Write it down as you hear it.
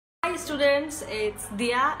students, it's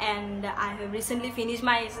Dia and I have recently finished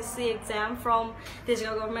my SSC exam from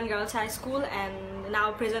TESOL Government Girls High School and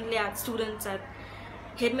now presently at students at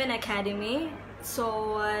Headman Academy.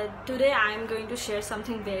 So today I am going to share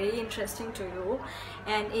something very interesting to you,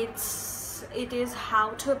 and it is how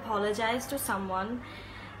to apologize to someone.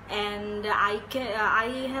 And I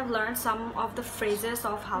have learned some of the phrases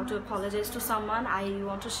of how to apologize to someone. I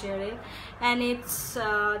want to share it, and it's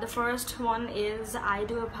the first one is I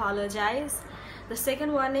do apologize. The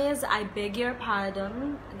second one is I beg your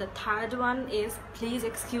pardon. The third one is please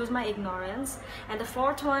excuse my ignorance, and the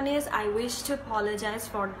fourth one is I wish to apologize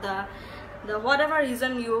for the whatever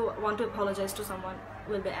reason you want to apologize to someone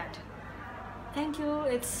will be at. Thank you.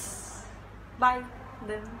 It's bye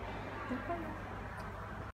then.